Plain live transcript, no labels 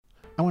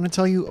I want to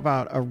tell you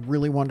about a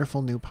really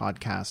wonderful new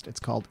podcast. It's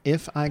called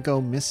If I Go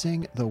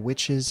Missing, The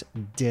Witches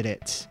Did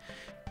It.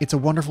 It's a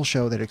wonderful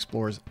show that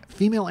explores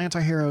female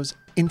antiheroes,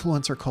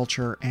 influencer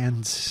culture,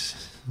 and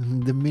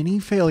the many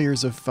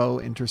failures of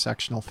faux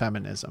intersectional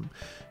feminism.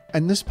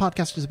 And this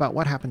podcast is about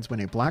what happens when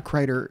a black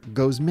writer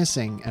goes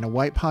missing and a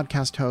white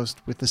podcast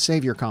host with the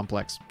savior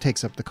complex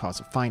takes up the cause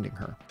of finding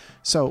her.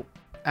 So,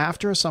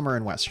 after a summer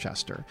in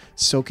Westchester,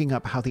 soaking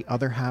up how the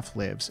other half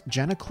lives,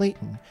 Jenna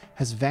Clayton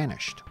has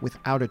vanished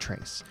without a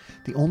trace.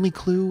 The only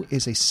clue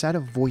is a set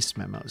of voice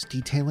memos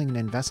detailing an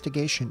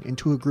investigation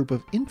into a group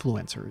of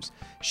influencers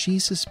she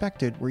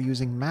suspected were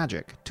using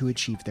magic to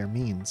achieve their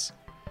means.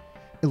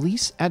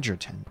 Elise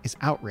Edgerton is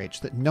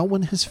outraged that no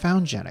one has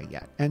found Jenna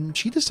yet, and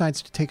she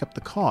decides to take up the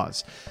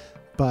cause.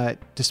 But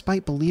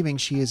despite believing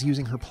she is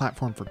using her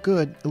platform for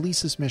good,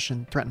 Elise's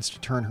mission threatens to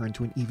turn her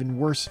into an even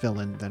worse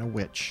villain than a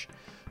witch.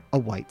 A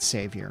white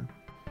savior.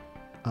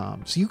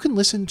 So you can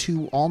listen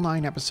to all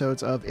 9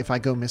 episodes of If I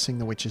Go Missing,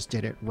 The Witches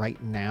Did It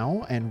right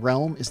now. And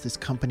Realm is this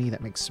company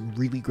that makes some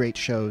really great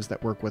shows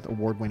that work with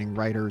award-winning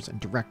writers and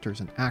directors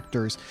and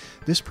actors.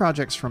 This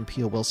project's from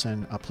Pia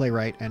Wilson, a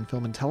playwright and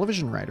film and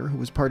television writer who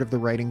was part of the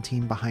writing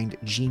team behind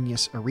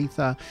Genius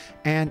Aretha.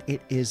 And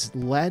it is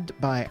led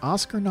by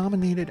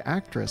Oscar-nominated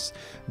actress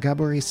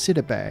Gabourey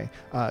Sidibe.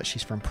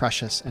 She's from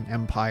Precious and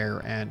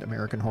Empire and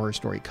American Horror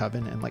Story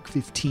Coven and like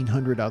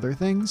 1,500 other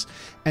things.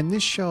 And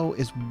this show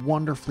is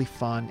wonderfully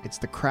fun. It's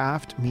The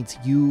Craft meets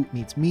You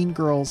meets Mean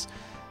Girls.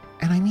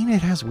 And I mean,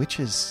 it has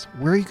witches.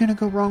 Where are you going to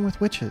go wrong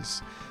with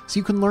witches? So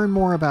you can learn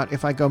more about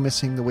If I Go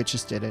Missing, The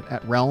Witches Did It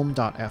at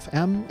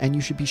realm.fm. And you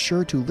should be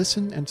sure to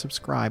listen and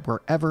subscribe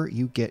wherever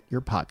you get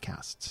your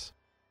podcasts.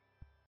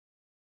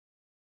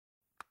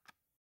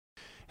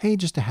 Hey,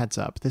 just a heads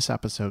up. This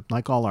episode,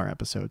 like all our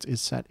episodes, is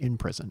set in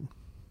prison.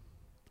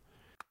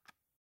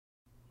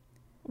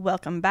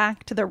 Welcome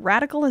back to the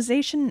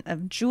radicalization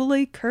of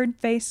Julie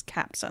Curdface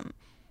Capsum.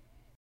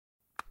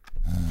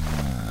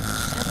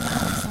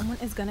 Someone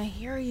is gonna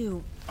hear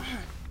you.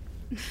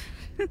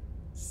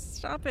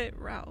 Stop it,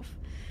 Ralph.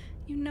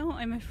 You know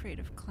I'm afraid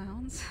of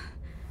clowns.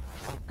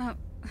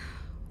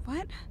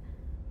 What?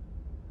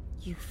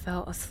 You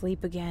fell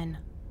asleep again.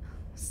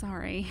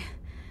 Sorry.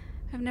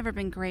 I've never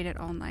been great at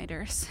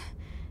all-nighters.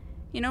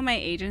 You know, my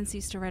agents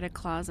used to write a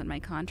clause in my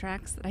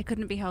contracts that I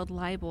couldn't be held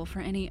liable for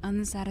any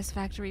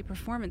unsatisfactory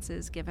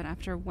performances given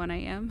after 1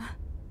 a.m.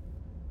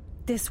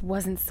 This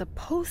wasn't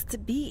supposed to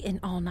be an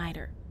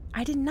all-nighter.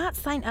 I did not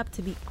sign up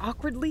to be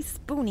awkwardly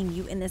spooning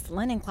you in this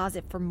linen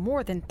closet for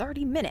more than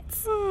 30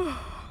 minutes.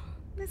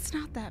 It's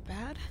not that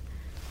bad.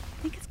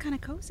 I think it's kind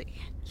of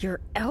cozy. Your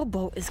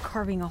elbow is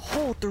carving a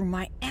hole through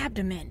my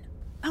abdomen.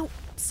 Oh,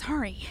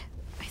 sorry.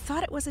 I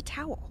thought it was a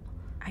towel.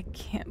 I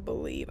can't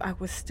believe I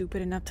was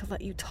stupid enough to let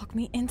you talk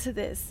me into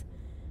this.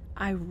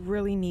 I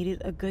really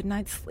needed a good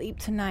night's sleep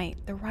tonight.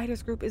 The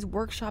writers group is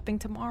workshopping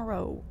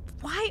tomorrow.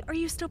 Why are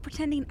you still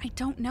pretending I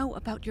don't know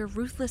about your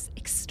ruthless,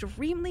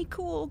 extremely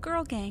cool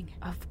girl gang?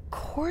 Of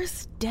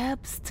course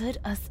Deb stood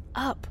us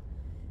up.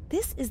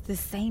 This is the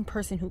same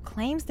person who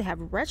claims to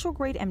have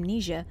retrograde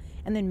amnesia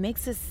and then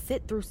makes us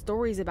sit through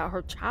stories about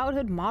her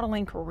childhood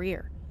modeling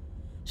career.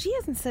 She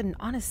hasn't said an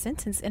honest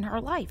sentence in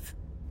her life.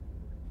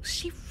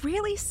 She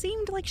really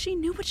seemed like she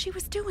knew what she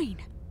was doing.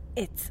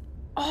 It's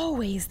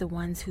always the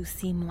ones who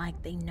seem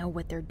like they know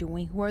what they're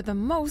doing who are the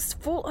most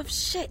full of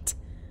shit.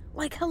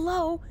 Like,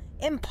 hello,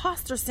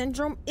 imposter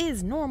syndrome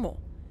is normal.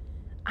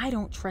 I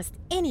don't trust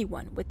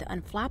anyone with the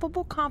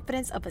unflappable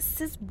confidence of a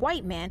cis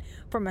white man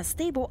from a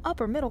stable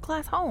upper middle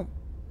class home.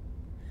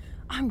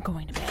 I'm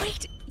going to bed.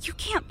 Wait, you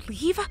can't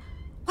leave.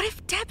 What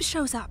if Deb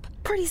shows up?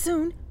 Pretty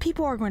soon,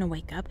 people are going to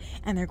wake up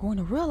and they're going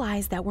to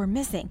realize that we're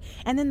missing.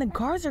 And then the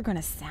guards are going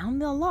to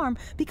sound the alarm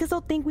because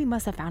they'll think we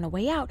must have found a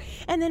way out.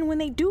 And then when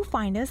they do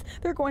find us,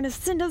 they're going to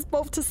send us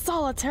both to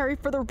solitary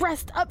for the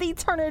rest of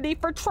eternity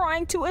for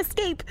trying to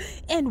escape.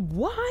 And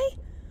why?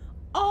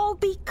 All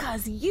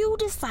because you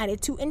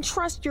decided to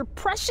entrust your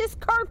precious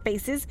card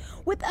faces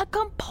with a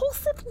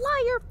compulsive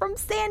liar from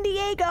San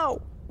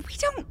Diego. We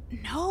don't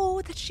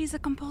know that she's a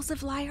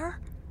compulsive liar.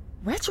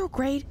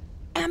 Retrograde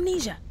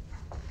amnesia.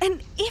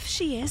 And if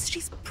she is,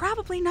 she's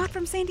probably not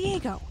from San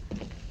Diego.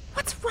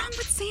 What's wrong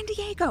with San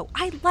Diego?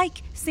 I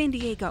like San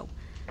Diego.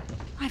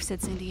 I've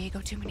said San Diego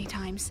too many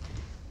times.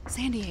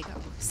 San Diego,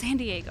 San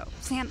Diego,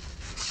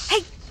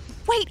 Hey,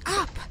 wait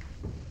up!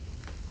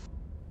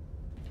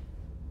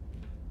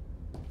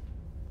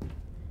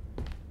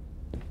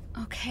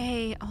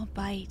 Okay, I'll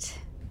bite.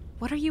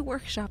 What are you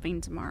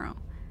workshopping tomorrow?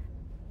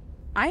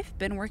 I've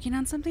been working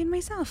on something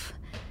myself.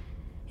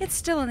 It's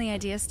still in the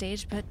idea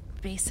stage, but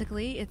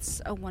basically it's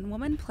a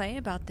one-woman play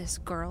about this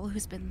girl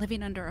who's been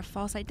living under a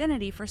false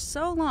identity for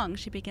so long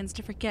she begins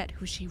to forget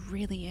who she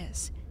really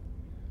is.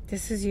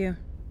 This is you.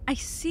 I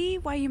see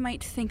why you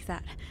might think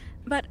that,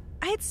 but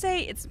I'd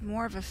say it's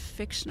more of a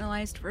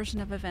fictionalized version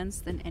of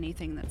events than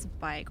anything that's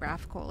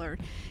biographical or,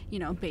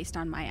 based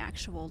on my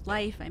actual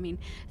life. I mean,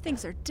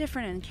 things are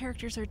different and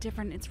characters are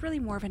different. It's really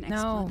more of an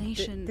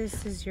explanation. No,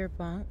 this is your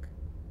bunk.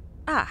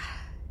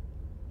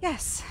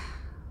 Yes.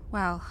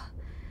 Well,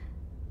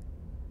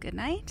 good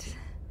night.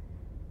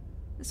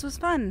 This was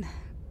fun.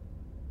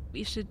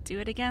 We should do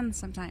it again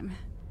sometime.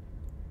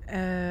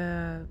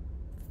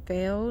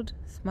 Failed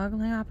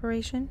smuggling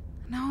operation?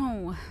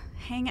 No,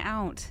 hang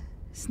out.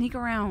 Sneak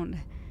around.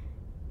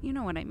 You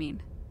know what I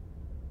mean.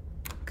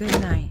 Good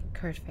night,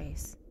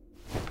 Kurtface.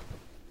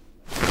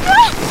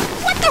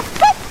 What the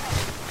fuck?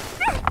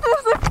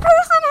 There's a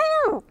person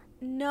here!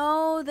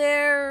 No,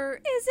 there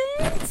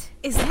isn't.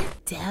 Is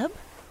that Deb?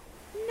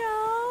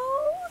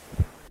 No.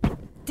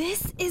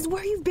 This is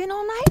where you've been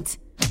all night?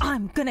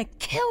 I'm gonna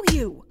kill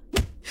you!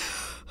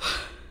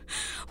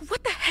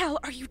 What the hell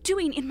are you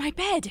doing in my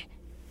bed?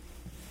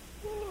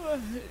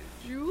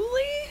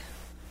 Julie?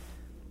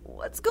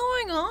 What's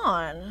going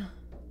on?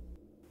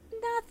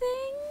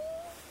 Nothing.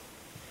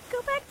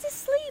 Go back to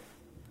sleep,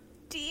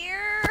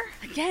 dear.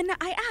 Again,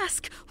 I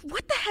ask,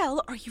 what the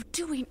hell are you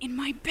doing in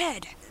my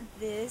bed?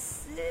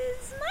 This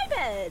is my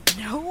bed.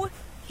 No,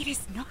 it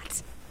is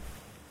not.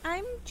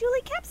 I'm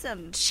Julie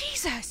Capsum.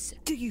 Jesus!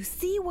 Do you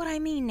see what I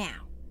mean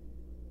now?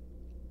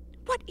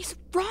 What is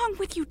wrong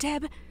with you,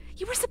 Deb?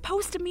 You were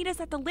supposed to meet us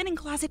at the linen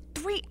closet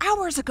 3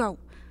 hours ago.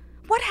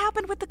 What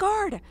happened with the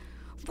guard?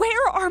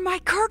 Where are my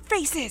curd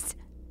faces?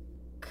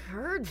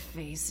 Curd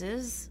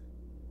faces?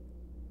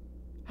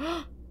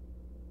 Are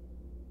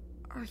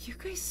you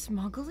guys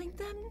smuggling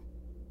them?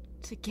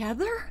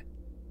 Together?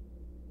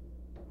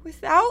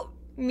 Without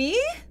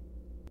me?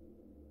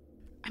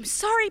 I'm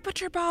sorry,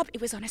 Butcher Bob.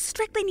 It was on a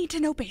strictly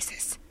need-to-know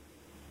basis.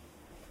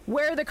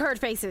 Where are the curd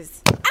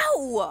faces?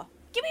 Ow!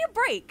 Give me a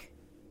break.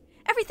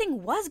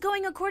 Everything was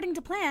going according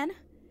to plan.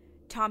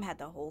 Tom had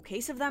the whole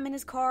case of them in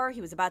his car.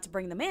 He was about to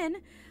bring them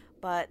in.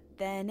 But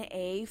then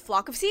a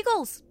flock of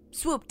seagulls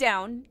swooped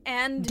down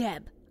and...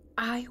 Deb,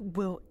 I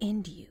will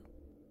end you.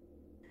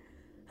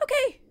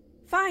 Okay,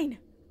 fine.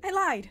 I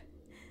lied.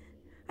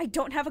 I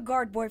don't have a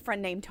guard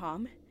boyfriend named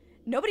Tom.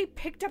 Nobody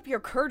picked up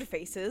your curd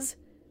faces.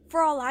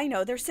 For all I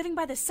know, they're sitting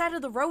by the side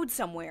of the road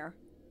somewhere.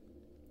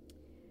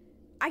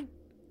 I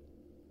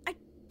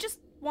just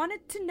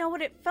wanted to know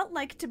what it felt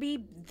like to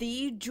be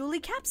the Julie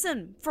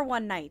Capson for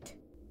one night.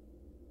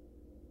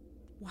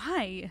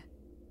 Why?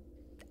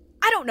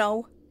 I don't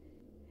know.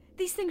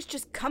 These things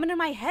just come into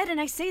my head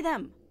and I say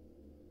them.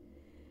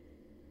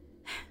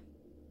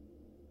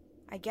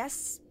 I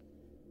guess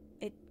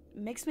it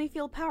makes me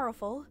feel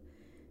powerful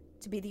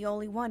to be the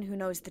only one who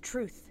knows the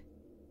truth.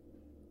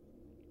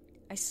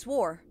 I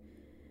swore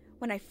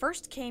when I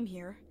first came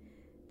here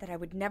that I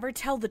would never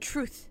tell the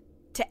truth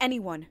to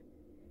anyone.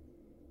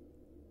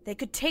 They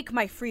could take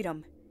my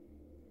freedom,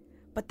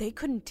 but they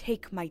couldn't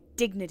take my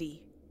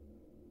dignity.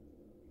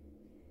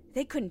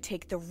 They couldn't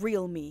take the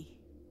real me.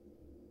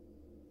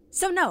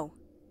 So no,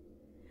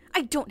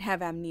 I don't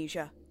have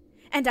amnesia,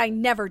 and I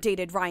never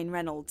dated Ryan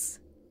Reynolds.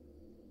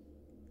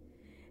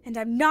 And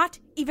I'm not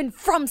even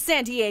from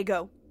San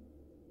Diego.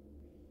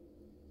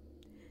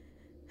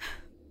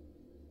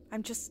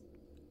 I'm just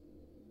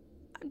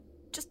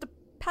a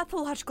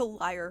pathological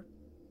liar.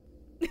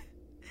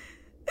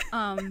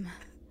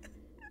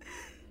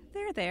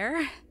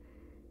 There.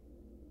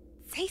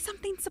 Say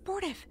something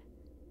supportive.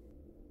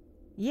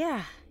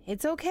 Yeah,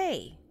 it's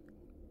okay.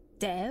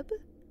 Deb?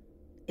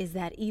 Is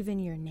that even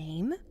your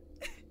name?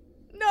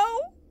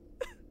 No.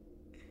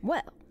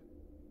 Well,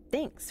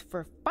 thanks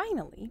for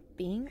finally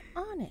being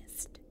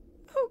honest.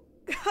 Oh,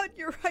 God,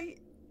 you're right.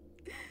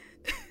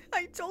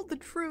 I told the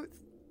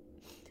truth.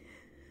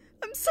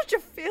 I'm such a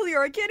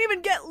failure, I can't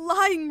even get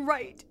lying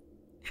right.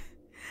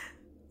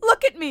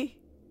 Look at me.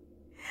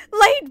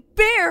 Laid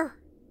bare.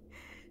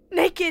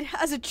 Naked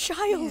as a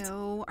child.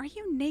 Ew, are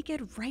you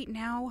naked right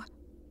now?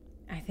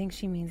 I think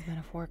she means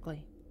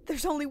metaphorically.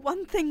 There's only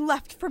one thing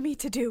left for me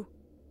to do.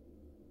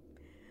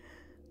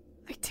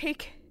 I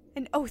take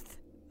an oath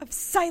of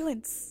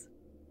silence.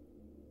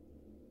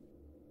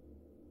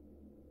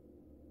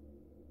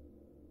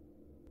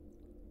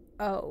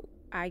 Oh,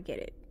 I get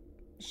it.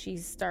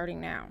 She's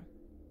starting now.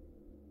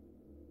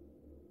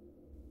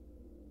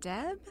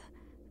 Deb?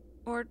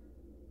 Or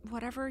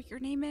whatever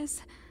your name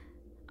is?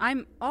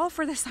 I'm all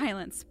for the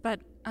silence, but,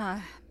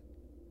 can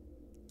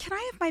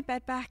I have my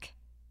bed back?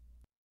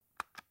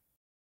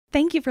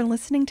 Thank you for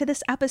listening to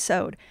this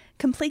episode.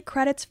 Complete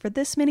credits for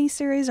this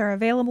miniseries are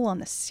available on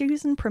the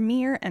season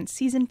premiere and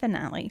season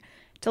finale.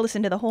 To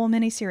listen to the whole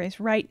miniseries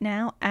right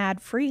now,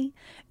 ad-free,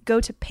 go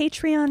to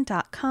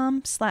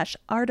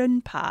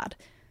patreon.com/ArdenPod.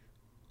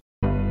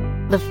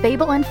 The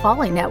Fable and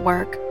Folly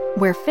Network,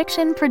 where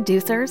fiction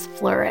producers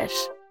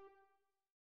flourish.